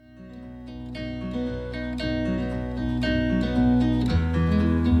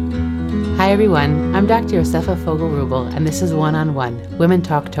Hi everyone, I'm Dr. Yosefa Fogel-Rubel, and this is One on One, Women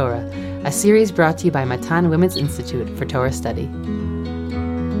Talk Torah, a series brought to you by Matan Women's Institute for Torah Study.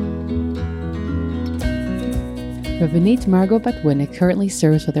 Rabbanit Margot Batwinick currently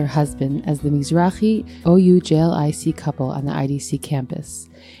serves with her husband as the Mizrahi OU JLIC couple on the IDC campus.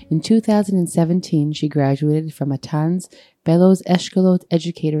 In 2017, she graduated from Matan's Bellows Eshkolot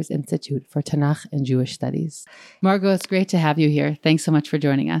Educators Institute for Tanakh and Jewish Studies. Margot, it's great to have you here. Thanks so much for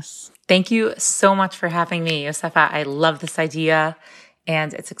joining us. Thank you so much for having me, Yosefa. I love this idea,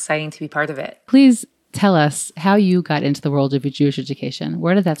 and it's exciting to be part of it. Please tell us how you got into the world of Jewish education.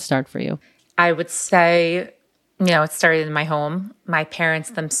 Where did that start for you? I would say, it started in my home. My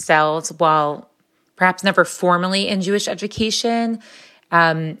parents themselves, while perhaps never formally in Jewish education,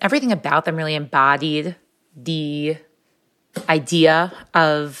 everything about them really embodied the idea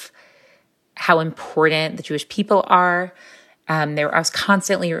of how important the Jewish people are. I was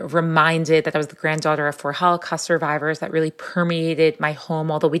constantly reminded that I was the granddaughter of 4 Holocaust survivors. That really permeated my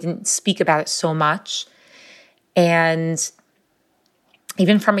home, although we didn't speak about it so much. And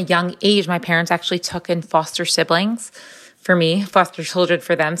even from a young age, my parents actually took in foster siblings for me, foster children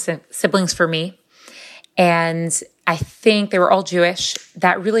for them, siblings for me. And I think they were all Jewish.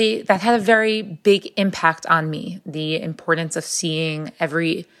 That had a very big impact on me, the importance of seeing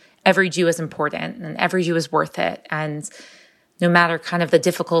every Jew is important and every Jew is worth it. And no matter kind of the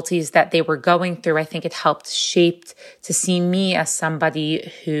difficulties that they were going through, I think it helped shape to see me as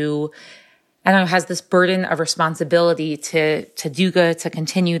somebody who, has this burden of responsibility to do good, to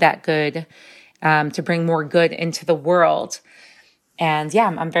continue that good, to bring more good into the world. And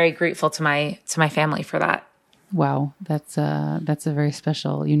I'm very grateful to my family for that. Wow, that's a very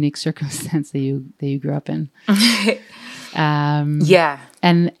special, unique circumstance that you grew up in. Yeah.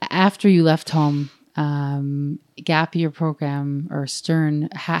 And after you left home, Gap Year program or Stern,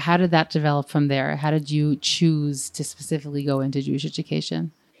 how did that develop from there? How did you choose to specifically go into Jewish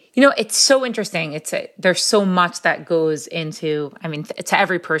education? It's so interesting. There's so much that goes into, to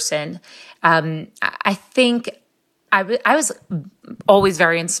every person. I think I was always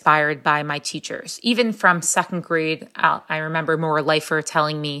very inspired by my teachers. Even from second grade, I remember Mora Leifer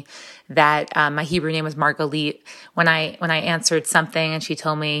telling me that my Hebrew name was Margalit. When I answered something and she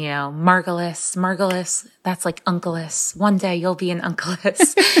told me, Margalis, that's like Uncleus. One day you'll be an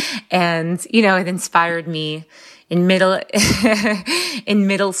Uncleus. And, it inspired me. In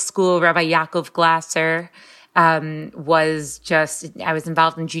middle school, Rabbi Yaakov Glasser I was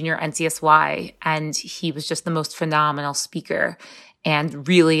involved in junior NCSY, and he was just the most phenomenal speaker and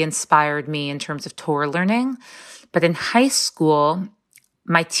really inspired me in terms of Torah learning. But in high school,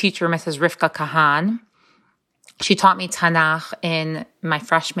 my teacher, Mrs. Rivka Kahan, she taught me Tanakh in my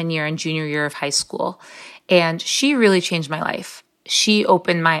freshman year and junior year of high school, and she really changed my life. She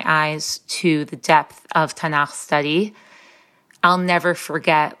opened my eyes to the depth of Tanakh study. I'll never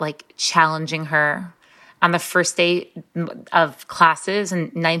forget, challenging her. On the first day of classes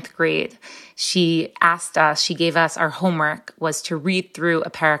in 9th grade, she gave us our homework was to read through a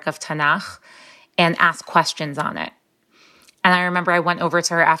parak of Tanakh and ask questions on it. And I remember I went over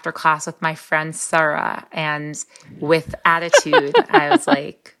to her after class with my friend Sarah, and with attitude, I was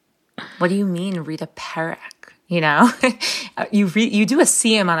like, what do you mean read a parak? You do a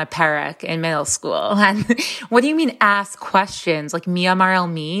siyum on a parak in middle school. And what do you mean ask questions? Like mi amar el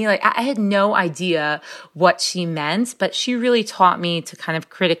mi? I had no idea what she meant, but she really taught me to kind of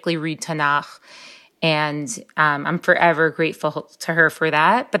critically read Tanakh. And I'm forever grateful to her for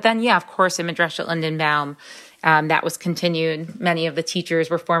that. But then, of course, in Midrashet Lindenbaum, that was continued. Many of the teachers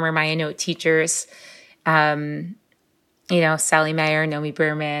were former Mayanot teachers. Sally Mayer, Nomi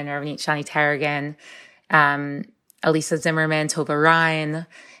Berman, Ravnit Shani Tarragon, Elisa Zimmerman, Tova Ryan.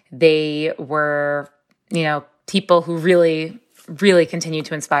 They were, people who really, really continue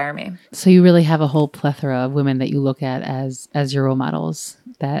to inspire me. So you really have a whole plethora of women that you look at as your role models,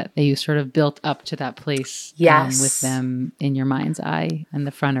 that you sort of built up to that place. Yes. With them in your mind's eye, in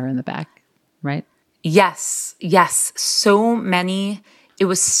the front or in the back, right? Yes. So many. I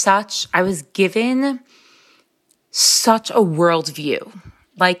was given such a worldview.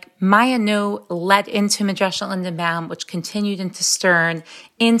 Maya No led into Midrashet Lindenbaum, which continued into Stern,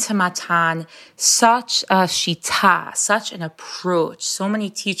 into Matan, such a shita, such an approach. So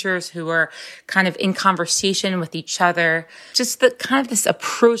many teachers who were kind of in conversation with each other. Just the kind of this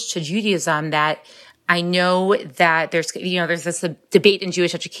approach to Judaism that I know that there's this debate in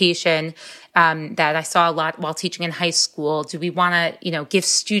Jewish education that I saw a lot while teaching in high school. Do we want to, give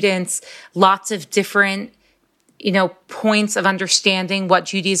students lots of different points of understanding what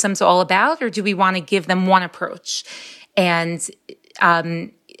Judaism's all about, or do we want to give them one approach? And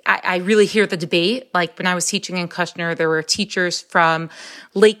I really hear the debate. Like when I was teaching in Kushner, there were teachers from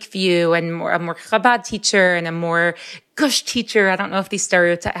Lakeview and a more Chabad teacher and a more Gush teacher. I don't know if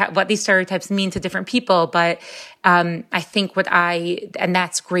what these stereotypes mean to different people, but I think and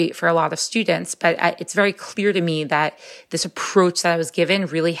that's great for a lot of students, but it's very clear to me that this approach that I was given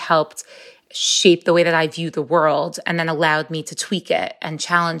really helped shape the way that I view the world, and then allowed me to tweak it and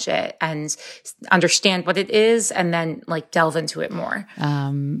challenge it and understand what it is, and then like delve into it more.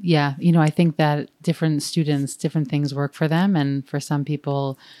 Yeah. I think that different students, different things work for them. And for some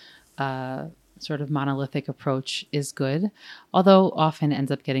people, sort of monolithic approach is good, although often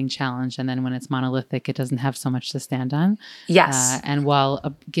ends up getting challenged. And then when it's monolithic, it doesn't have so much to stand on. Yes. And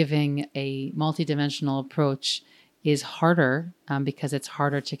while giving a multidimensional approach is harder because it's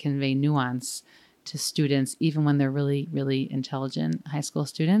harder to convey nuance to students, even when they're really, really intelligent high school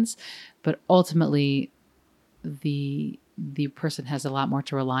students. But ultimately, the person has a lot more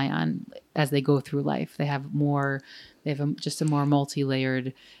to rely on as they go through life. They have just a more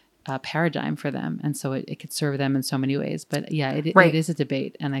multi-layered paradigm for them. And so it could serve them in so many ways. But yeah, it is a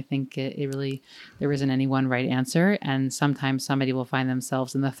debate. And I think it really, there isn't any one right answer. And sometimes somebody will find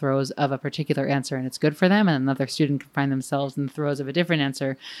themselves in the throes of a particular answer and it's good for them. And another student can find themselves in the throes of a different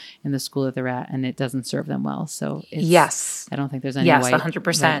answer in the school that they're at and it doesn't serve them well. So yes, I don't think there's any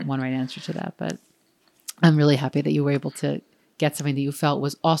 100%. one right answer to that. But I'm really happy that you were able to get something that you felt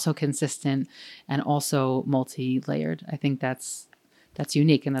was also consistent and also multi-layered. I think that's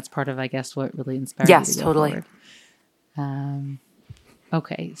unique, and that's part of, I guess, what really inspired you to go totally. forward.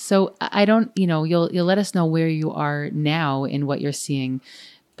 Okay, so I don't, you'll let us know where you are now in what you're seeing,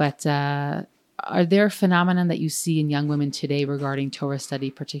 but are there phenomenon that you see in young women today regarding Torah study,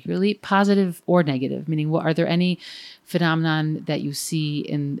 particularly positive or negative? Meaning, are there any phenomenon that you see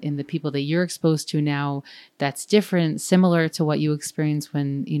in the people that you're exposed to now that's different, similar to what you experienced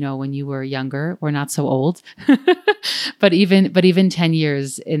when you were younger or not so old? But even 10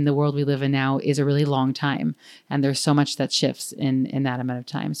 years in the world we live in now is a really long time, and there's so much that shifts in that amount of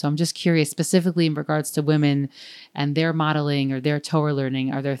time. So I'm just curious, specifically in regards to women and their modeling or their Torah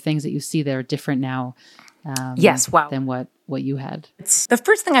learning, are there things that you see that are different now than what you had? The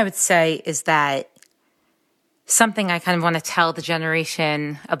first thing I would say is that something I kind of want to tell the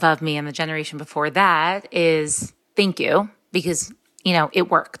generation above me and the generation before that is thank you, because it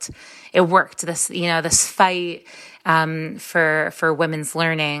worked. It worked. This fight for women's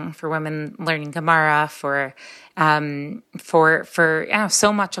learning, for women learning Gemara, for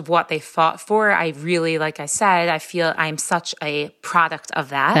so much of what they fought for. I really, like I said, I feel I'm such a product of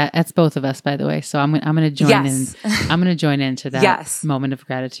that. That's both of us, by the way. So I'm going to join in. I'm going to join into that moment of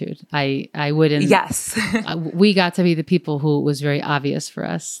gratitude. I wouldn't. Yes. We got to be the people who it was very obvious for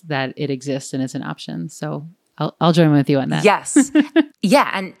us that it exists and it's an option. So I'll join with you on that. Yes.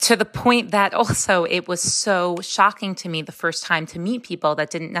 Yeah. And to the point that also it was so shocking to me the first time to meet people that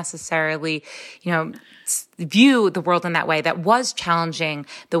didn't necessarily, view the world in that way, that was challenging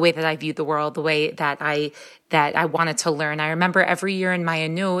the way that I viewed the world, the way that I wanted to learn. I remember every year in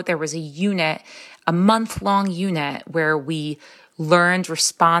Mayanu, there was a month-long unit where we learned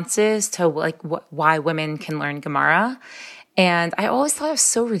responses to why women can learn Gemara. And I always thought it was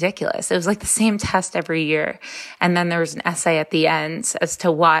so ridiculous. It was like the same test every year. And then there was an essay at the end as to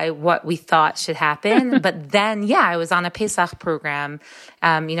what we thought should happen. But then, I was on a Pesach program,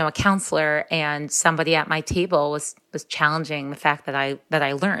 a counselor, and somebody at my table was challenging the fact that I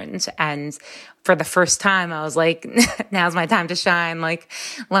learned. And for the first time, I was like, now's my time to shine. Like,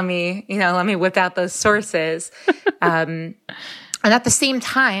 let me whip out those sources. And at the same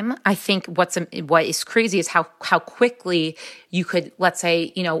time, I think what is crazy is how quickly you could, let's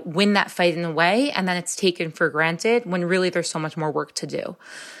say, win that fight in a way, and then it's taken for granted when really there's so much more work to do.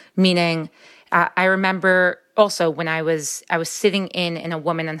 Meaning, I remember also when I was sitting in a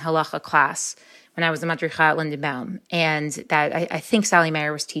woman in halacha class when I was a madricha at Lindenbaum, and that I think Sally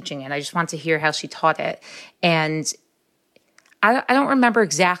Mayer was teaching it. I just wanted to hear how she taught it, and I don't remember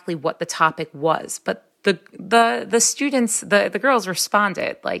exactly what the topic was, but the students, the girls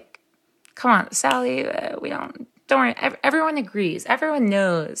responded like, come on, Sally, don't worry. Everyone agrees. Everyone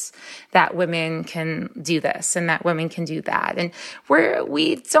knows that women can do this and that women can do that. And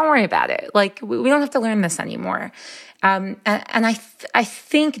we don't worry about it. Like, we don't have to learn this anymore. And I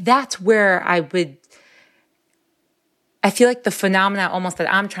think that's where I feel like the phenomena almost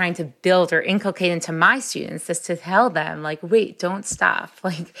that I'm trying to build or inculcate into my students is to tell them, like, wait, don't stop.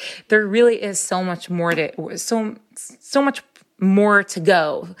 Like, there really is so much more so much more to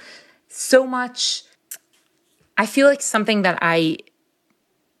go. So much. I feel like something that I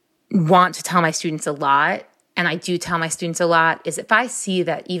want to tell my students a lot, and I do tell my students a lot, is if I see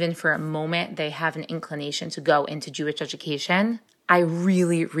that even for a moment they have an inclination to go into Jewish education, I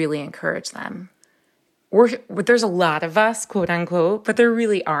really, really encourage them. There's a lot of us, quote unquote, but there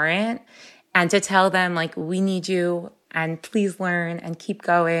really aren't. And to tell them, like, we need you and please learn and keep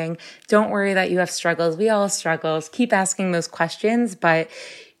going. Don't worry that you have struggles. We all have struggles. Keep asking those questions, but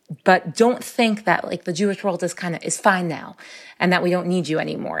don't think that like the Jewish world is fine now and that we don't need you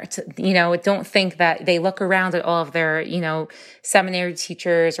anymore. Don't think that they look around at all of their, seminary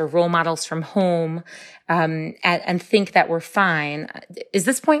teachers or role models from home, and think that we're fine. Is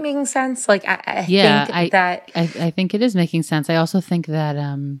this point making sense? Like, I think it is making sense. I also think that,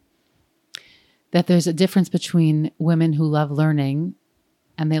 that there's a difference between women who love learning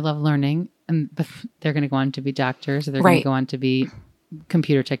and they're going to go on to be doctors, or they're going to go on to be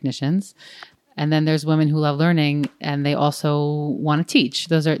computer technicians. And then there's women who love learning and they also want to teach.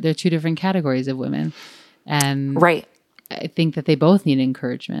 They're two different categories of women. And I think that they both need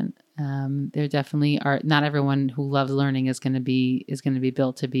encouragement. There definitely are, not everyone who loves learning is going to be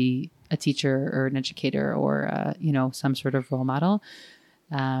built to be a teacher or an educator or, some sort of role model.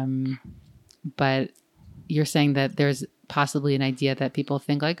 But you're saying that there's possibly an idea that people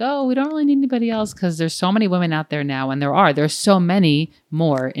think like, oh, we don't really need anybody else because there's so many women out there now. And there's so many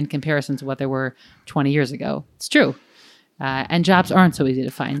more in comparison to what there were 20 years ago. It's true. And jobs aren't so easy to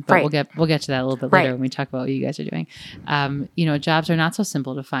find, but we'll get to that a little bit later when we talk about what you guys are doing. Jobs are not so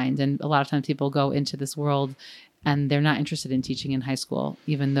simple to find. And a lot of times people go into this world and they're not interested in teaching in high school,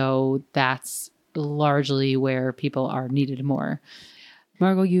 even though that's largely where people are needed more.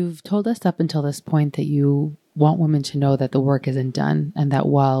 Margot, you've told us up until this point that you want women to know that the work isn't done, and that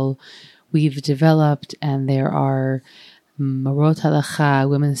while we've developed and there are marot halacha,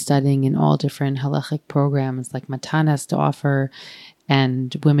 women studying in all different halachic programs like matanas to offer,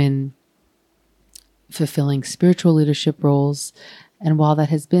 and women fulfilling spiritual leadership roles, and while that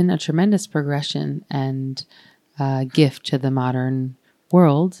has been a tremendous progression and gift to the modern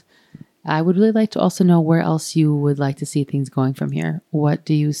world, I would really like to also know where else you would like to see things going from here. What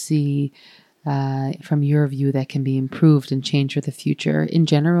do you see from your view that can be improved and changed for the future in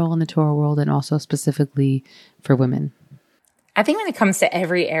general in the Torah world and also specifically for women? I think when it comes to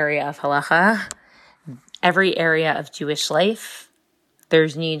every area of halacha, every area of Jewish life,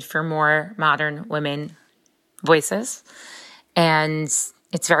 there's need for more modern women voices. And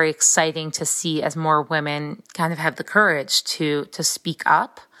it's very exciting to see as more women kind of have the courage to speak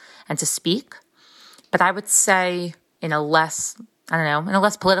up and to speak. But I would say in a less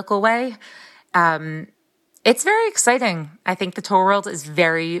political way, it's very exciting. I think the Torah world is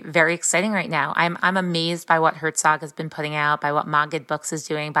very, very exciting right now. I'm amazed by what Herzog has been putting out, by what Maggid Books is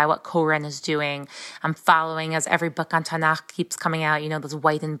doing, by what Koren is doing. I'm following as every book on Tanakh keeps coming out, those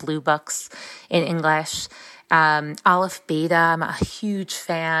white and blue books in English. Aleph Beta, I'm a huge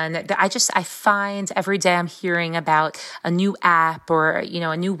fan. I find every day I'm hearing about a new app or,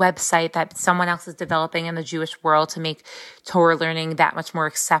 a new website that someone else is developing in the Jewish world to make Torah learning that much more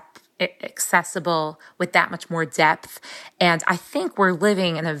accessible with that much more depth. And I think we're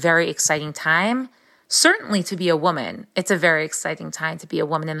living in a very exciting time. Certainly to be a woman, it's a very exciting time to be a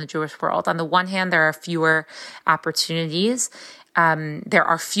woman in the Jewish world. On the one hand, there are fewer opportunities. There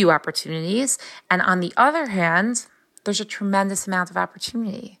are few opportunities. And on the other hand, there's a tremendous amount of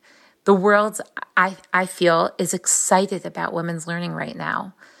opportunity. The world, I feel, is excited about women's learning right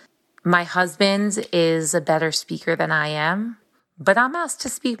now. My husband is a better speaker than I am, but I'm asked to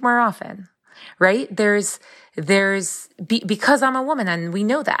speak more often, right? Because I'm a woman, and we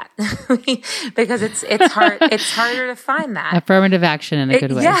know that because it's hard. It's harder to find that affirmative action in a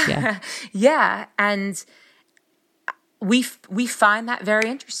good way. Yeah. And we find that very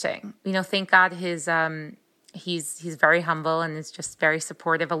interesting. Thank God he's very humble and is just very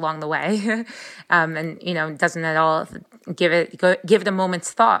supportive along the way, and doesn't at all give it a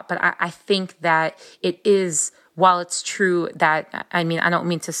moment's thought. But I think that it is, while it's true that I don't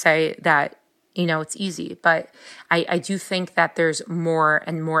mean to say that it's easy, but I do think that there's more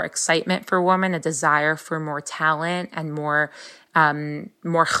and more excitement for women, a desire for more talent and more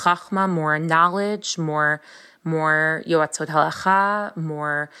chachma, more knowledge, more yoatzot halacha,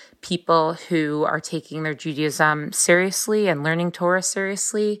 more people who are taking their Judaism seriously and learning Torah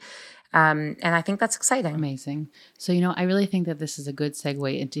seriously. And I think that's exciting. Amazing. So, I really think that this is a good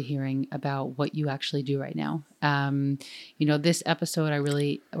segue into hearing about what you actually do right now. This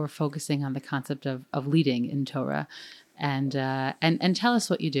episode, we're focusing on the concept of leading in Torah. and tell us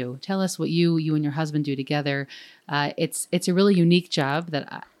what you do. Tell us what you and your husband do together. It's a really unique job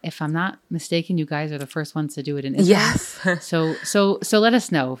that, if I'm not mistaken, you guys are the first ones to do it in Israel. Yes. So let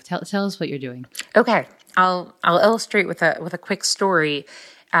us know. Tell us what you're doing. Okay, I'll illustrate with a quick story.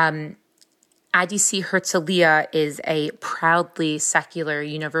 IDC Herzliya is a proudly secular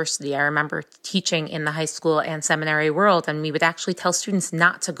university. I remember teaching in the high school and seminary world, and we would actually tell students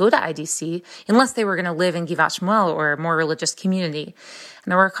not to go to IDC unless they were going to live in Givat Shmuel or a more religious community.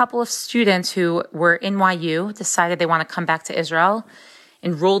 And there were a couple of students who were in YU, decided they want to come back to Israel,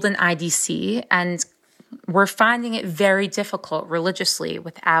 enrolled in IDC, and we're finding it very difficult religiously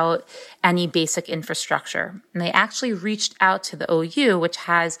without any basic infrastructure. And they actually reached out to the OU, which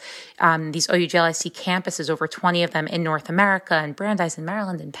has these OU JLIC campuses, over 20 of them in North America, and Brandeis and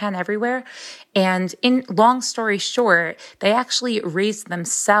Maryland and Penn, everywhere. And in long story short, they actually raised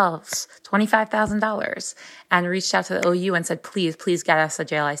themselves $25,000 and reached out to the OU and said, please get us a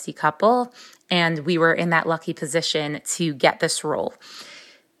JLIC couple. And we were in that lucky position to get this role.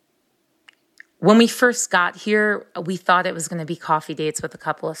 When we first got here, we thought it was going to be coffee dates with a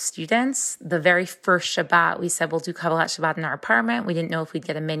couple of students. The very first Shabbat, we said, we'll do Kabbalat Shabbat in our apartment. We didn't know if we'd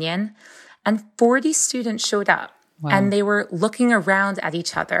get a minyan. And 40 students showed up. Wow. And they were looking around at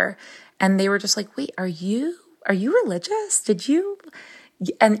each other. And they were just like, wait, are you religious? Did you?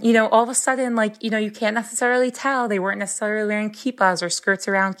 And, all of a sudden, you can't necessarily tell. They weren't necessarily wearing kippahs or skirts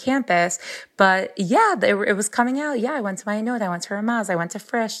around campus. But yeah, it was coming out. Yeah, I went to Ma'ayanot, I went to Ramaz, I went to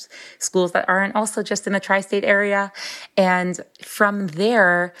Frisch, schools that aren't also just in the tri-state area. And from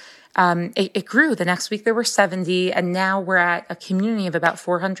there, it grew. The next week there were 70, and now we're at a community of about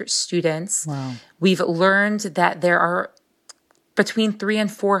 400 students. Wow. We've learned that there are between 300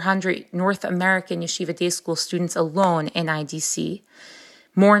 and 400 North American Yeshiva Day School students alone in IDC.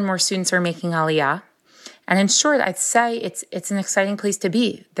 More and more students are making Aliyah. And in short, I'd say it's an exciting place to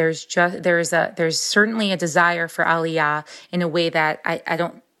be. There's certainly a desire for Aliyah in a way that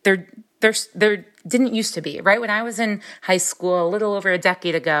there didn't used to be, right? When I was in high school a little over a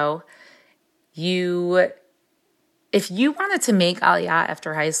decade ago, if you wanted to make Aliyah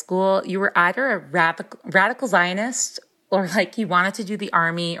after high school, you were either a radical Zionist, or you wanted to do the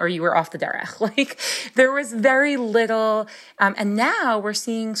army, or you were off the derech. There was very little. And now we're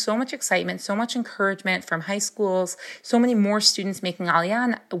seeing so much excitement, so much encouragement from high schools, so many more students making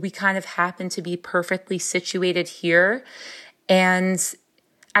Aliyah. And we kind of happen to be perfectly situated here. And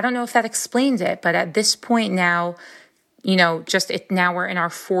I don't know if that explains it, but at this point now, now we're in our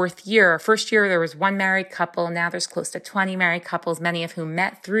fourth year. First year, there was one married couple. Now there's close to 20 married couples, many of whom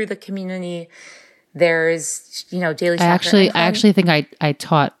met through the community. There's, daily. I actually think I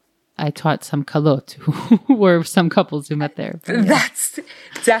taught some kalot who were some couples who met there. Yeah. That's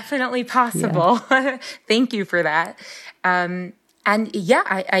definitely possible. Yeah. Thank you for that. And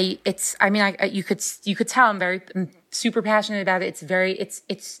yeah, you could tell I'm super passionate about it.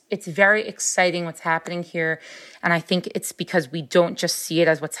 It's very exciting what's happening here. And I think it's because we don't just see it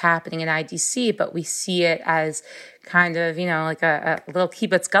as what's happening in IDC, but we see it as kind of, like a little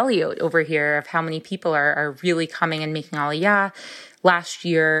kibbutz galiot over here of how many people are really coming and making Aliyah. Last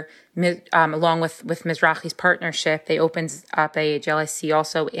year, along with Mizrahi's partnership, they opened up a JLIC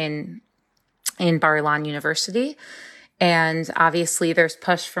also in Bar Ilan University. And obviously there's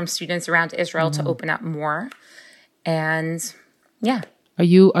push from students around Israel to open up more. And yeah. Are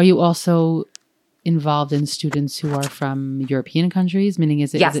you also involved in students who are from European countries? Meaning,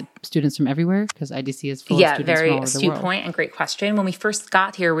 is it students from everywhere? Because IDC is full of students from all over the world. Yeah, very astute point and great question. When we first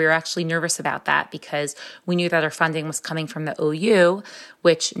got here, we were actually nervous about that because we knew that our funding was coming from the OU,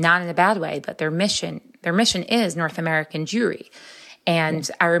 which not in a bad way, but their mission is North American Jewry. And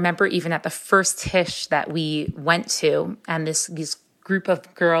I remember even at the first Tish that we went to, and these group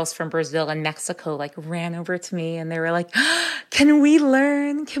of girls from Brazil and Mexico ran over to me and they were like, can we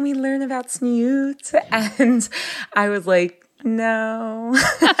learn about Tzniut? And I was like, no,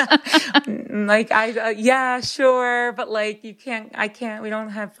 yeah, sure. But we don't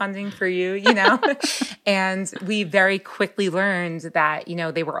have funding for you, And we very quickly learned that,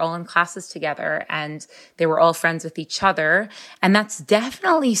 they were all in classes together and they were all friends with each other. And that's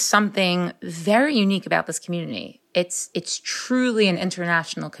definitely something very unique about this community. It's truly an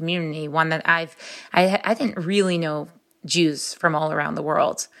international community, one that I didn't really know Jews from all around the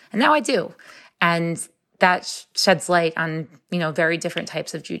world. And now I do. And that sheds light on, very different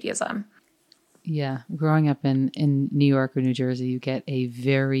types of Judaism. Yeah. Growing up in New York or New Jersey, you get a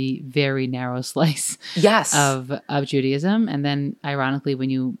very, very narrow slice of Judaism. And then ironically,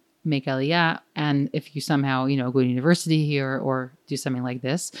 when you make Aliyah, and if you somehow, go to university here or do something like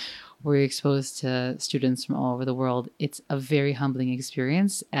this, where you're exposed to students from all over the world, it's a very humbling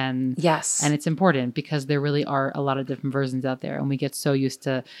experience. And Yes. And it's important because there really are a lot of different versions out there. And we get so used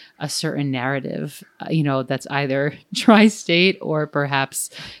to a certain narrative, that's either tri-state or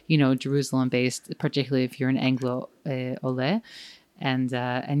perhaps, Jerusalem based, particularly if you're an Anglo Ole.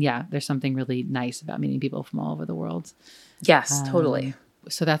 And yeah, there's something really nice about meeting people from all over the world. Yes, totally.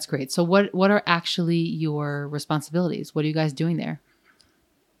 So that's great. So what are actually your responsibilities? What are you guys doing there?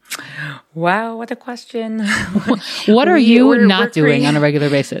 Wow, what a question. What are you not doing on a regular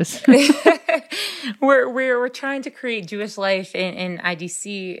basis? We're trying to create Jewish life in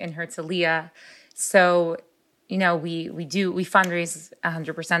IDC in Herzliya. So, we fundraise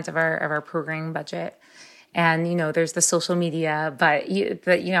 100% of our programming budget. And, there's the social media, but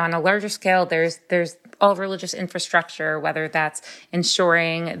on a larger scale, there's all religious infrastructure, whether that's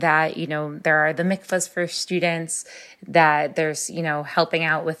ensuring that, there are the mikvahs for students, that there's, helping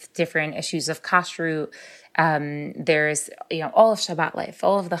out with different issues of kashrut. There's, all of Shabbat life,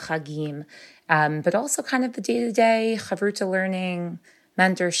 all of the chagim, but also kind of the day-to-day chavruta learning,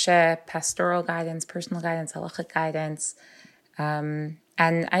 mentorship, pastoral guidance, personal guidance, halachic guidance. And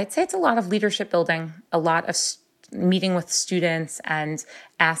I'd say it's a lot of leadership building, a lot of meeting with students and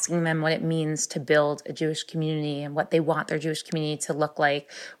asking them what it means to build a Jewish community and what they want their Jewish community to look like.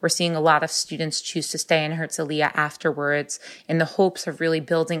 We're seeing a lot of students choose to stay in Herzliya afterwards in the hopes of really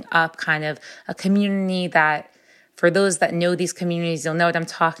building up kind of a community that, for those that know these communities, you'll know what I'm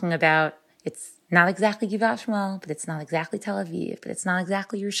talking about. It's not exactly Givat Shmuel, but it's not exactly Tel Aviv, but it's not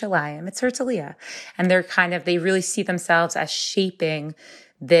exactly Yerushalayim. It's Herzliya. And they really see themselves as shaping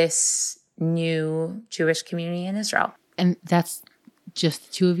this new Jewish community in Israel. And that's just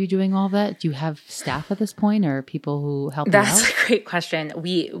the two of you doing all that? Do you have staff at this point or people who help you out? That's a great question.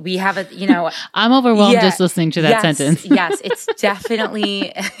 We have a, I'm overwhelmed just listening to that sentence. Yes, it's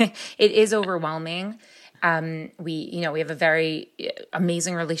definitely, it is overwhelming. We have a very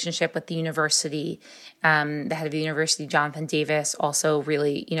amazing relationship with the university. The head of the university, Jonathan Davis, also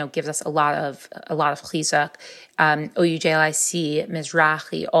really, gives us a lot of chizuk. OUJLIC,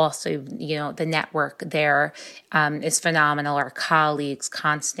 Mizrahi, also, the network there, is phenomenal. Our colleagues,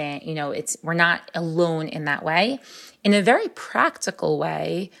 constant, we're not alone in that way. In a very practical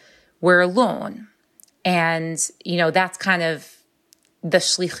way, we're alone. And, that's kind of the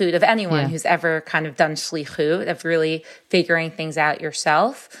shlichut of anyone who's ever kind of done shlichut, of really figuring things out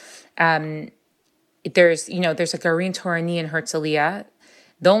yourself. There's a Garin Torani in Herzliya.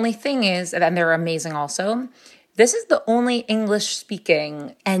 The only thing is, and they're amazing also, this is the only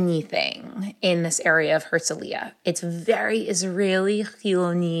English-speaking anything in this area of Herzliya. It's very Israeli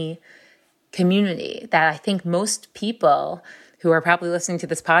Chiloni community that I think most people who are probably listening to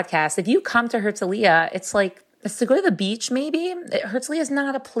this podcast, if you come to Herzliya, it's to go to the beach, maybe. Herzliya is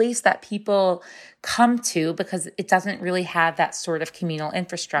not a place that people come to because it doesn't really have that sort of communal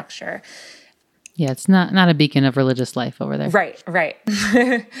infrastructure. Yeah, it's not a beacon of religious life over there. Right.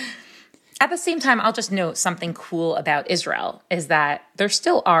 At the same time, I'll just note something cool about Israel is that there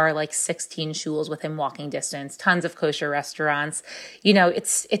still are 16 shuls within walking distance, tons of kosher restaurants.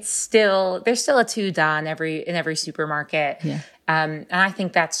 It's still, there's still a Tuda in every supermarket. Yeah. And I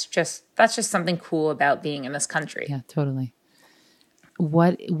think that's just something cool about being in this country. Yeah, totally.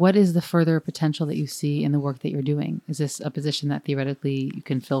 What is the further potential that you see in the work that you're doing? Is this a position that theoretically you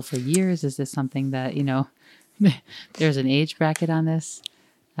can fill for years? Is this something that, there's an age bracket on this?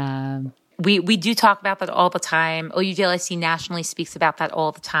 We do talk about that all the time. OUJLIC nationally speaks about that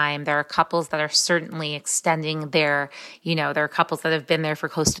all the time. There are couples that are certainly extending there are couples that have been there for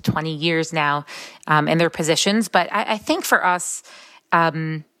close to 20 years now in their positions. But I think for us,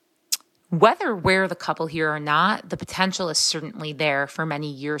 whether we're the couple here or not, the potential is certainly there for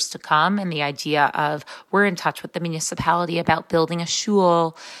many years to come. And the idea of we're in touch with the municipality about building a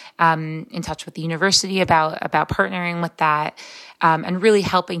shul, in touch with the university about partnering with that, and really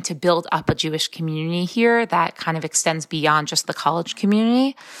helping to build up a Jewish community here that kind of extends beyond just the college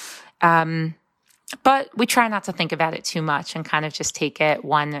community. But we try not to think about it too much and kind of just take it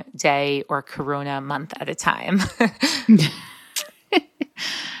one day or Corona month at a time.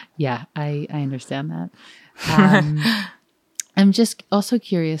 Yeah, I understand that. I'm just also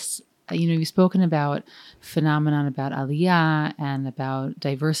curious, you've spoken about phenomenon about Aliyah and about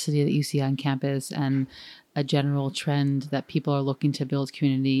diversity that you see on campus and a general trend that people are looking to build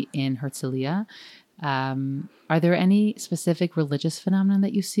community in Herzliya. Are there any specific religious phenomenon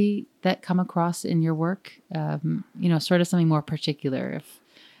that you see that come across in your work? Sort of something more particular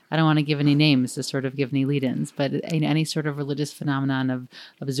I don't want to give any names to sort of give any lead-ins, but any sort of religious phenomenon of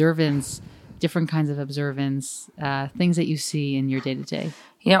observance, different kinds of observance, things that you see in your day-to-day?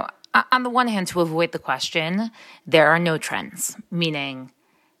 On the one hand, to avoid the question, there are no trends, meaning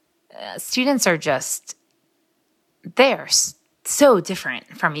students are just, they're so different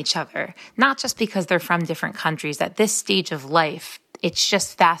from each other, not just because they're from different countries. At this stage of life, it's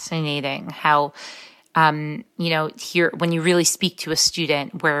just fascinating how, here, when you really speak to a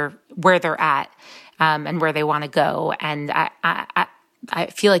student where they're at and where they want to go. And I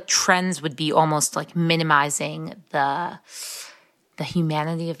feel like trends would be almost like minimizing the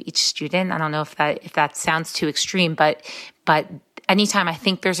humanity of each student. I don't know if that sounds too extreme, but anytime I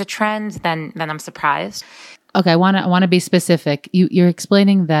think there's a trend, then I'm surprised. Okay, I want to be specific. You're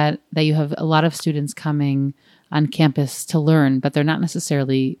explaining that you have a lot of students coming on campus to learn, but they're not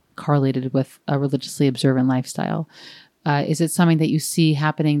necessarily correlated with a religiously observant lifestyle. Is it something that you see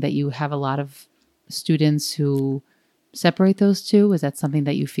happening, that you have a lot of students who separate those two? Is that something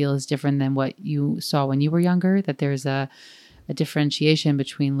that you feel is different than what you saw when you were younger, that there's a differentiation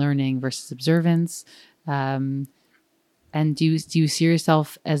between learning versus observance? And do you see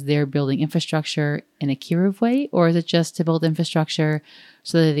yourself as they're building infrastructure in a kiruv way, or is it just to build infrastructure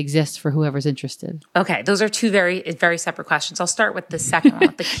so that it exists for whoever's interested? Okay, those are two very, very separate questions. I'll start with the second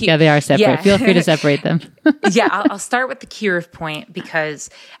one. Yeah, they are separate. Yeah. Feel free to separate them. Yeah, I'll start with the kiruv point, because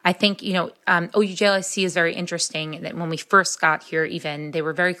I think, OUJLIC is very interesting. That when we first got here, even, they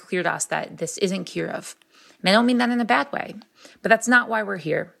were very clear to us that this isn't kiruv. And I don't mean that in a bad way, but that's not why we're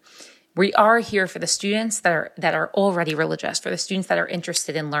here. We are here for the students that are already religious, for the students that are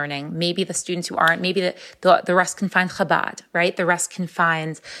interested in learning. Maybe the students who aren't, maybe the rest can find Chabad, right? The rest can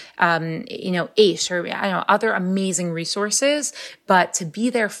find, Aish, or other amazing resources. But to be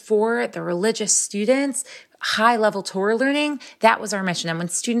there for the religious students, high-level Torah learning, that was our mission. And when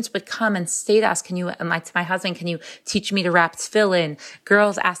students would come and say to us, to my husband, can you teach me to wrap tefillin?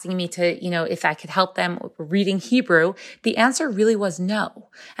 Girls asking me to, if I could help them reading Hebrew, the answer really was no.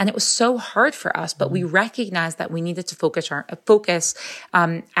 And it was so hard for us, but we recognized that we needed to focus our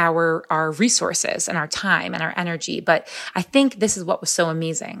resources and our time and our energy. But I think this is what was so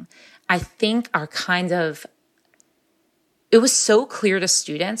amazing. I think it was so clear to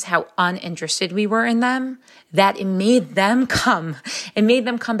students how uninterested we were in them that it made them come. It made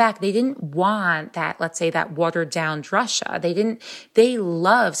them come back. They didn't want that, let's say, that watered down drasha. They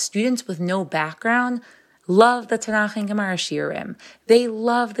love students with no background, love the Tanakh and Gemara shiurim. They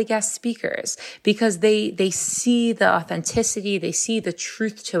love the guest speakers because they see the authenticity, they see the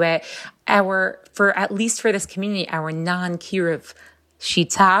truth to it. At least for this community, our non-kiruv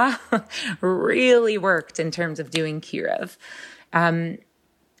Shita really worked in terms of doing kiruv. In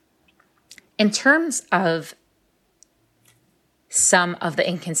terms of some of the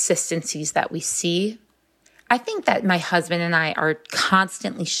inconsistencies that we see, I think that my husband and I are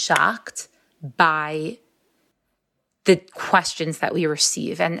constantly shocked by the questions that we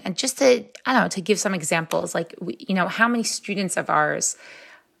receive. And just to give some examples, like, how many students of ours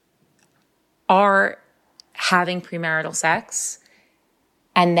are having premarital sex,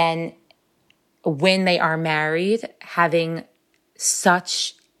 and then when they are married, having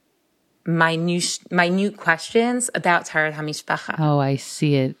such minute questions about Taharat HaMishpacha. Oh, I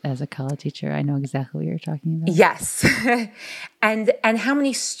see it as a college teacher. I know exactly what you're talking about. Yes. and how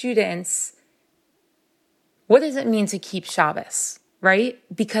many students, what does it mean to keep Shabbos, right?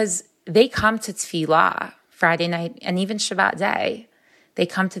 Because they come to Tefillah Friday night and even Shabbat day. They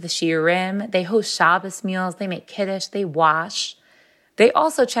come to the shiurim, they host Shabbos meals, they make kiddush, they wash. They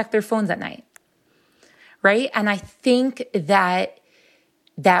also check their phones at night, right? And I think that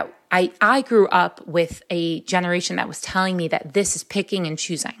I grew up with a generation that was telling me that this is picking and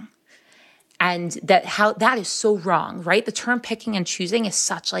choosing, and that is so wrong, right? The term picking and choosing is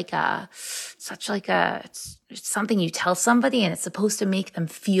such like a it's something you tell somebody, and it's supposed to make them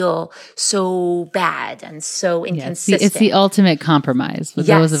feel so bad and so inconsistent. It's the ultimate compromise for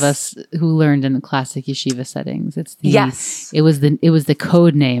those of us who learned in the classic yeshiva settings. It was the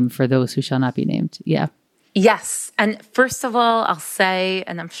code name for those who shall not be named. Yeah. Yes. And first of all, I'll say,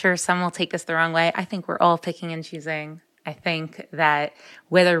 and I'm sure some will take this the wrong way, I think we're all picking and choosing. I think that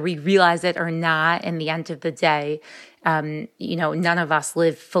whether we realize it or not, in the end of the day, none of us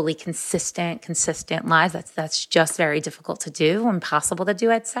live fully consistent lives. That's just very difficult to do, impossible to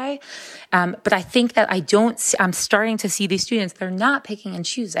do, I'd say. But I think that I'm starting to see these students, they're not picking and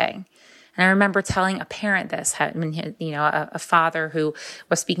choosing. And I remember telling a parent this, a father who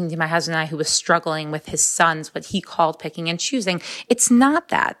was speaking to my husband and I, who was struggling with his sons, what he called picking and choosing. It's not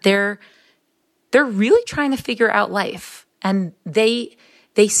that. They're really trying to figure out life, and they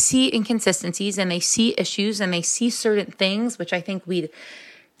they see inconsistencies and they see issues and they see certain things, which I think we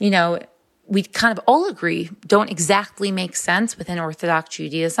kind of all agree don't exactly make sense within Orthodox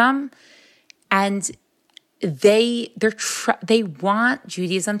Judaism. And they want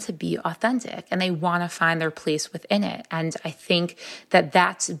Judaism to be authentic and they want to find their place within it. And I think that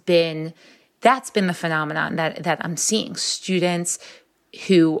that's been the phenomenon that I'm seeing. Students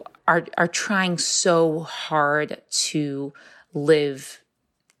who are trying so hard to live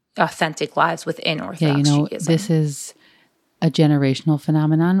authentic lives within Orthodox Judaism. This is a generational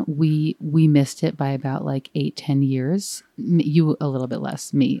phenomenon. We missed it by about like 8-10 years. You a little bit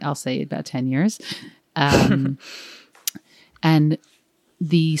less. Me, I'll say about 10 years. And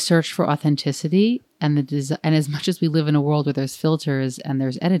the search for authenticity and and as much as we live in a world where there's filters and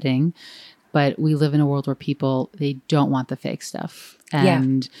there's editing, but we live in a world where they don't want the fake stuff.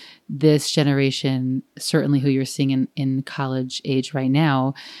 And this generation, certainly who you're seeing in college age right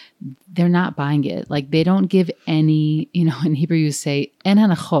now, they're not buying it. Like they don't give any, in Hebrew you say, en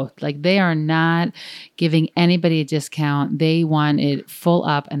hanachot. Like they are not giving anybody a discount. They want it full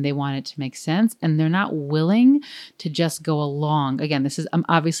up and they want it to make sense. And they're not willing to just go along. Again, I'm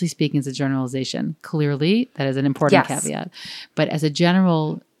obviously speaking as a generalization. Clearly, that is an important caveat. But as a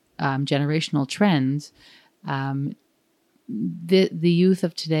general generational trend, the youth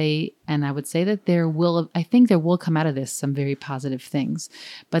of today, and I would say that I think there will come out of this some very positive things,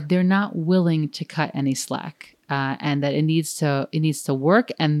 but they're not willing to cut any slack, and that it needs to work,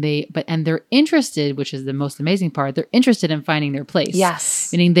 and they're interested, which is the most amazing part. They're interested in finding their place.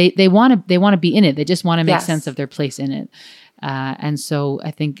 Yes, meaning they want to be in it. They just want to make sense of their place in it. And so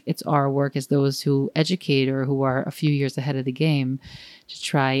I think it's our work as those who educate or who are a few years ahead of the game to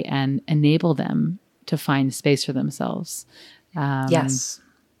try and enable them to find space for themselves.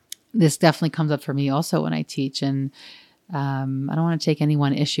 This definitely comes up for me also when I teach, and I don't want to take any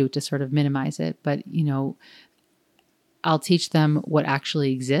one issue to sort of minimize it, but I'll teach them what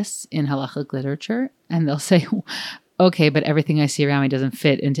actually exists in halachic literature, and they'll say, okay, but everything I see around me doesn't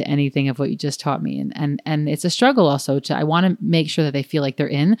fit into anything of what you just taught me. And it's a struggle also I want to make sure that they feel like they're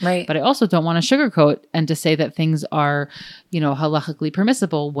in, right. But I also don't want to sugarcoat and to say that things are, halachically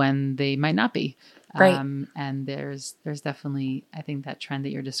permissible when they might not be. Right. And there's definitely, I think that trend that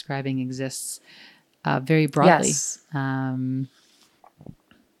you're describing exists very broadly. Yes. I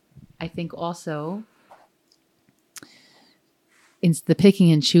think also in the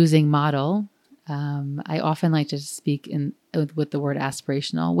picking and choosing model, I often like to speak with the word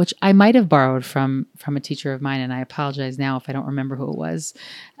aspirational, which I might have borrowed from a teacher of mine, and I apologize now if I don't remember who it was.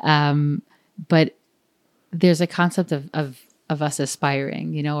 But there's a concept of us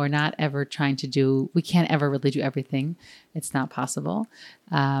aspiring, or not ever trying to do. We can't ever really do everything; it's not possible.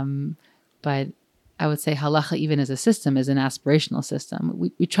 But I would say halacha, even as a system, is an aspirational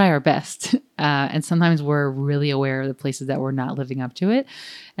system. We try our best. And sometimes we're really aware of the places that we're not living up to it.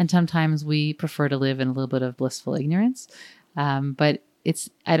 And sometimes we prefer to live in a little bit of blissful ignorance. But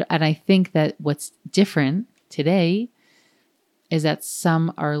and I think that what's different today is that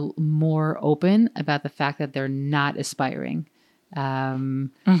some are more open about the fact that they're not aspiring.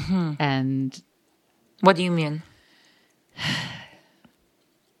 And what do you mean?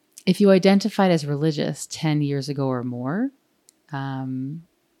 If you identified as religious 10 years ago or more,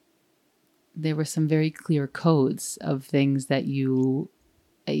 there were some very clear codes of things that you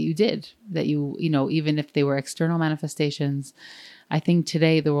did, that even if they were external manifestations. I think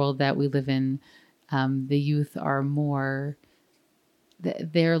today, the world that we live in, the youth are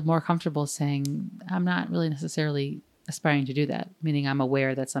they're more comfortable saying, I'm not really necessarily aspiring to do that, meaning I'm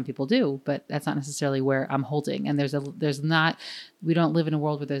aware that some people do, but that's not necessarily where I'm holding. And we don't live in a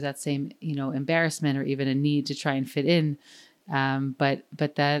world where there's that same, embarrassment or even a need to try and fit in. But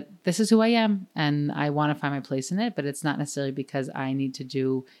that this is who I am and I want to find my place in it, but it's not necessarily because I need to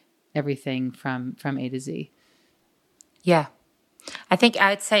do everything from A to Z. Yeah. I think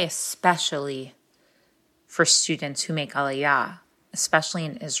I'd say especially for students who make Aliyah, especially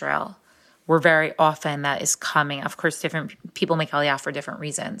in Israel, where very often that is coming. Of course, different people make Aliyah for different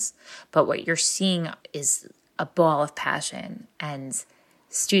reasons, but what you're seeing is a ball of passion and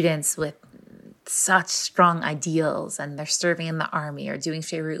students with such strong ideals, and they're serving in the army or doing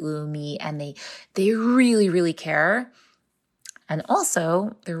Sheirut Leumi, and they really, really care. And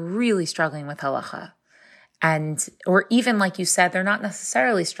also, they're really struggling with halacha. Or even like you said, they're not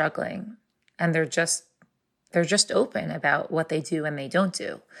necessarily struggling, and they're just open about what they do and they don't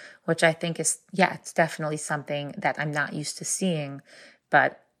do, which I think is, it's definitely something that I'm not used to seeing,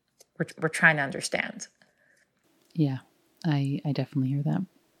 but we're trying to understand. Yeah, I definitely hear that.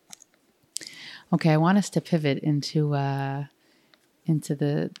 Okay, I want us to pivot into into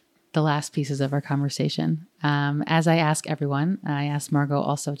the last pieces of our conversation. As I ask everyone, I ask Margot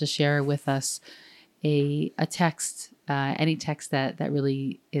also to share with us a text, any text that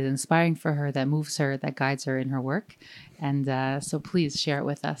really is inspiring for her, that moves her, that guides her in her work. And so please share it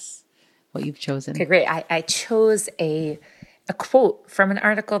with us, what you've chosen. Okay, great. I chose a quote from an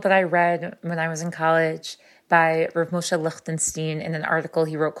article that I read when I was in college by Rav Moshe Lichtenstein in an article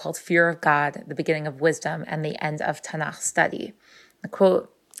he wrote called Fear of God, the Beginning of Wisdom and the End of Tanakh Study. The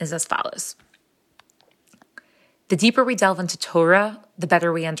quote is as follows. The deeper we delve into Torah, the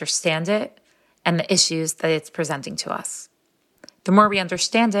better we understand it and the issues that it's presenting to us. The more we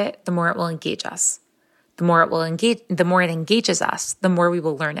understand it, the more it will engage us. The more it engages us, the more we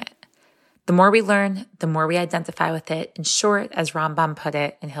will learn it. The more we learn, the more we identify with it. In short, as Rambam put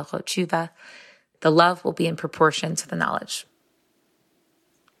it in Hilchot Tshuva, the love will be in proportion to the knowledge.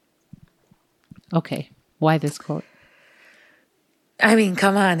 Okay. Why this quote? I mean,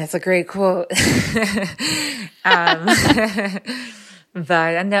 come on, it's a great quote.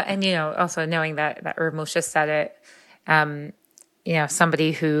 But also knowing that Rav Moshe said it,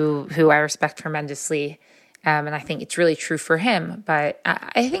 somebody who I respect tremendously, and I think it's really true for him. But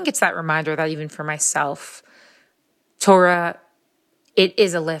I think it's that reminder that even for myself, Torah, it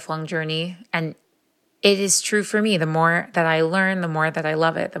is a lifelong journey, and it is true for me. The more that I learn, the more that I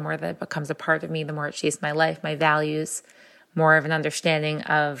love it, the more that it becomes a part of me, the more it shapes my life, my values, more of an understanding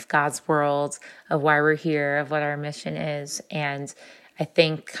of God's world, of why we're here, of what our mission is. And I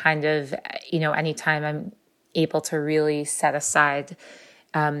think kind of, anytime I'm able to really set aside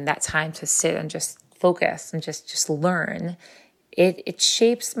that time to sit and just focus and just learn, it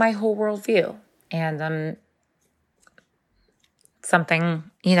shapes my whole worldview. And something,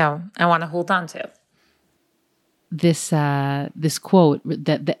 I want to hold on to. This quote,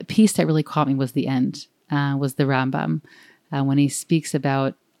 the piece that really caught me was the end, was the Rambam. When he speaks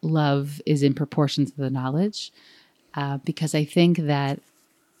about love is in proportion to the knowledge, because I think that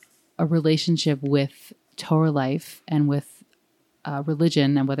a relationship with Torah life and with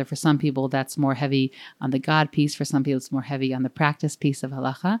religion, and whether for some people that's more heavy on the God piece, for some people it's more heavy on the practice piece of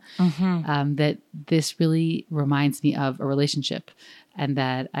halacha, that this really reminds me of a relationship. And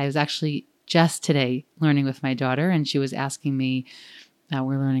that I was actually just today learning with my daughter, and she was asking me,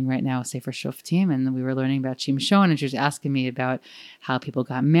 we're learning right now Sefer Shoftim, and we were learning about Shimshon, and she was asking me about how people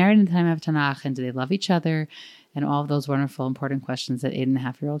got married in the time of Tanakh, and do they love each other, and all of those wonderful, important questions that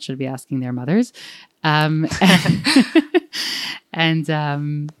 8.5-year-olds should be asking their mothers. And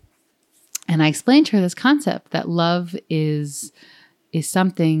I explained to her this concept that love is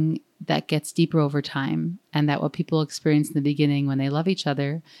something that gets deeper over time, and that what people experience in the beginning when they love each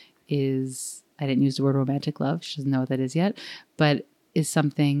other is, I didn't use the word romantic love, she doesn't know what that is yet, but is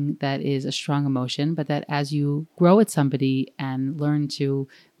something that is a strong emotion, but that as you grow with somebody and learn to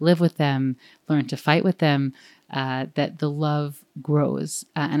live with them, learn to fight with them, that the love grows.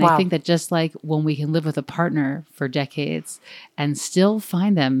 And wow. I think that just like when we can live with a partner for decades and still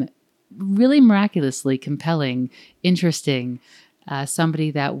find them really miraculously compelling, interesting,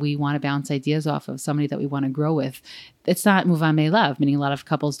 somebody that we want to bounce ideas off of, somebody that we want to grow with, it's not muvan me'elav, meaning a lot of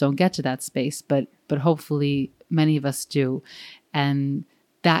couples don't get to that space, but hopefully many of us do. And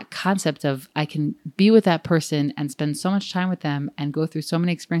that concept of I can be with that person and spend so much time with them and go through so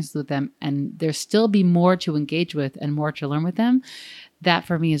many experiences with them, and there still be more to engage with and more to learn with them, that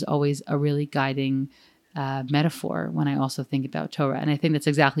for me is always a really guiding metaphor when I also think about Torah. And I think that's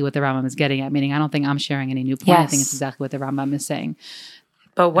exactly what the Rambam is getting at, meaning I don't think I'm sharing any new point. Yes. I think it's exactly what the Rambam is saying.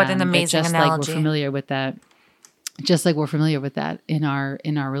 But what an amazing analogy. Like we're familiar with that. Just like we're familiar with that in our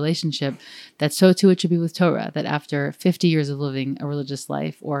relationship, that so too it should be with Torah, that after 50 years of living a religious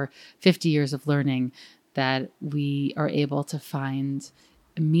life or 50 years of learning, that we are able to find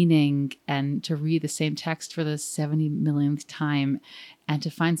meaning and to read the same text for the 70 millionth time and to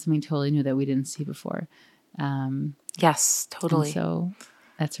find something totally new that we didn't see before. Yes, totally. And so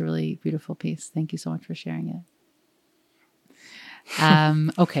that's a really beautiful piece. Thank you so much for sharing it.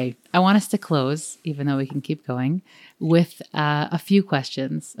 Okay, I want us to close, even though we can keep going, with a few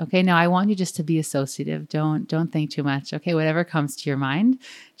questions. Okay, now I want you just to be associative. Don't think too much. Okay, whatever comes to your mind,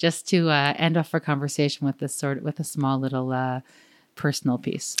 just to end off our conversation with with a small little personal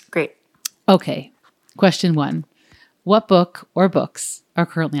piece. Great. Okay, question 1: what book or books are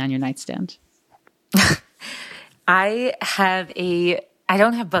currently on your nightstand? I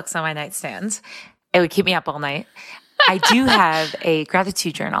don't have books on my nightstand. It would keep me up all night. I do have a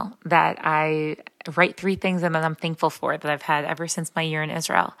gratitude journal that I write 3 things in that I'm thankful for that I've had ever since my year in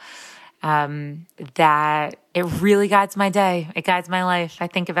Israel. That it really guides my day. It guides my life. I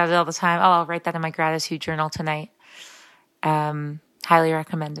think about it all the time. Oh, I'll write that in my gratitude journal tonight. highly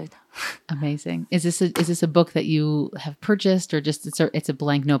recommended. Amazing. Is this a book that you have purchased, or just it's a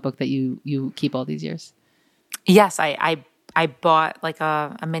blank notebook that you keep all these years? Yes, I bought like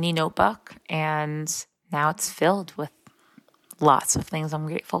a mini notebook, and now it's filled with lots of things I'm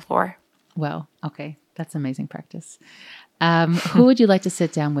grateful for. Well, okay. That's amazing practice. Who would you like to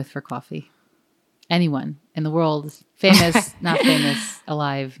sit down with for coffee? Anyone in the world, famous, not famous,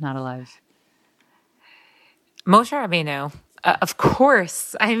 alive, not alive. Moshe Rabbeinu, of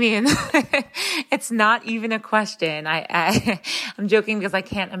course. I mean, it's not even a question. I'm joking because I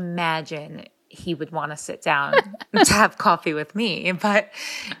can't imagine he would want to sit down to have coffee with me. But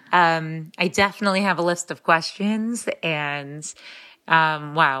I definitely have a list of questions, and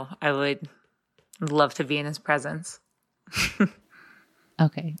wow, I would love to be in his presence.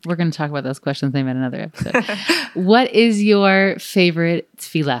 Okay, we're going to talk about those questions maybe in another episode. What is your favorite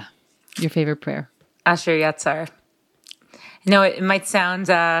tefillah? Your favorite prayer? Asher Yatzar. No, it might sound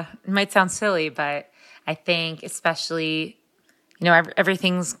silly, but I think especially,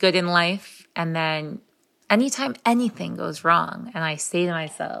 everything's good in life, and then anytime anything goes wrong, and I say to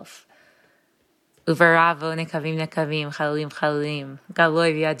myself, Uvaravo nekavim nekavim chalulim chalulim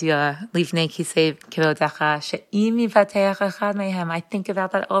galoi v'yadia livnei kisei kivodecha she'im yivateach echad mehem. I think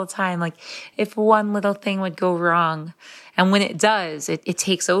about that all the time. Like, if one little thing would go wrong, and when it does, it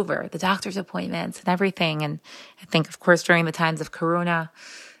takes over the doctor's appointments and everything. And I think, of course, during the times of Corona,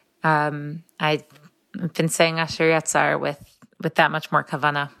 I've been saying Asher Yatzar with that much more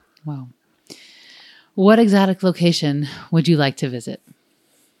kavana. Wow. What exotic location would you like to visit?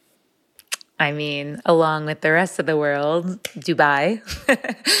 I mean, along with the rest of the world, Dubai.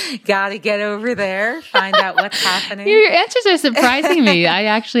 Gotta get over there, find out what's happening. Your answers are surprising me.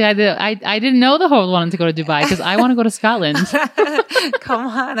 I didn't know the whole wanted to go to Dubai because I want to go to Scotland. Come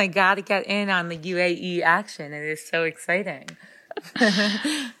on, I gotta get in on the UAE action. It is so exciting.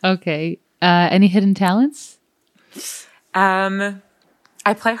 Okay. Any hidden talents? I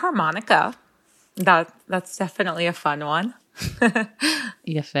play harmonica. That's definitely a fun one.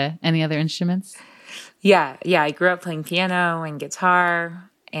 Yafeh. Any other instruments? Yeah. I grew up playing piano and guitar,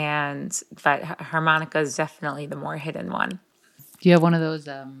 but harmonica is definitely the more hidden one. Do you have one of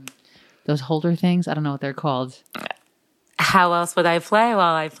those holder things? I don't know what they're called. How else would I play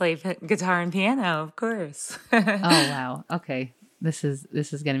while I play guitar and piano? Of course. Oh wow. Okay. This is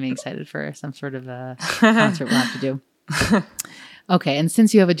getting me excited for some sort of a concert we'll have to do. Okay, and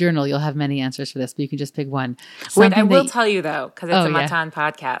since you have a journal, you'll have many answers for this, but you can just pick one. Wait, I will tell you, though, because it's a Matan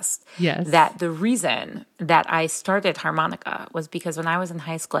podcast, that the reason that I started harmonica was because when I was in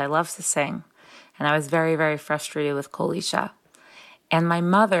high school, I loved to sing, and I was very, very frustrated with Kol Isha. And my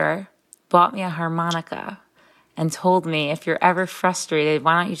mother bought me a harmonica and told me, if you're ever frustrated,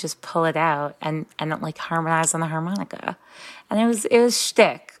 why don't you just pull it out and like harmonize on the harmonica? And it was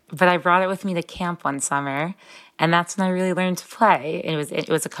shtick, but I brought it with me to camp one summer. And that's when I really learned to play. It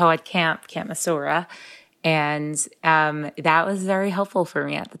was a co-ed camp, Camp Masora. And that was very helpful for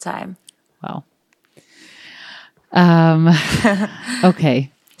me at the time. Wow.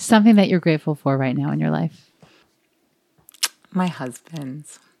 Okay. Something that you're grateful for right now in your life? My husband.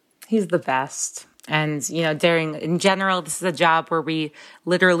 He's the best. And, in general, this is a job where we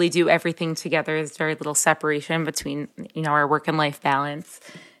literally do everything together. There's very little separation between, our work and life balance.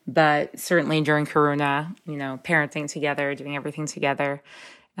 But certainly during Corona, parenting together, doing everything together,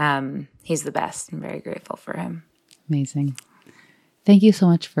 he's the best. I'm very grateful for him. Amazing. Thank you so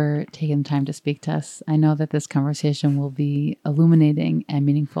much for taking the time to speak to us. I know that this conversation will be illuminating and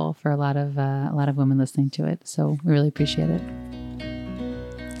meaningful for a lot of women listening to it. So we really appreciate it.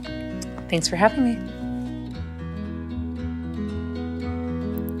 Thanks for having me.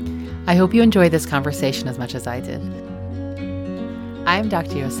 I hope you enjoyed this conversation as much as I did. I'm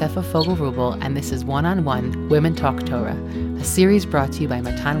Dr. Yosefa Fogel-Rubel, and this is One-on-One Women Talk Torah, a series brought to you by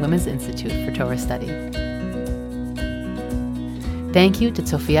Matan Women's Institute for Torah Study. Thank you to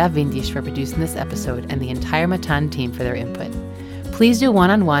Tzofia Vindish for producing this episode and the entire Matan team for their input. Please do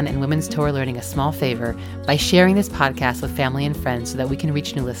One-on-One and Women's Torah Learning a small favor by sharing this podcast with family and friends so that we can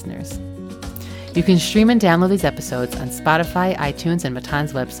reach new listeners. You can stream and download these episodes on Spotify, iTunes, and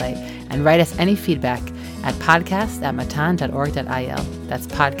Matan's website, and write us any feedback at podcast@matan.org.il. That's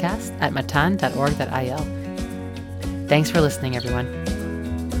podcast@matan.org.il. Thanks for listening, everyone.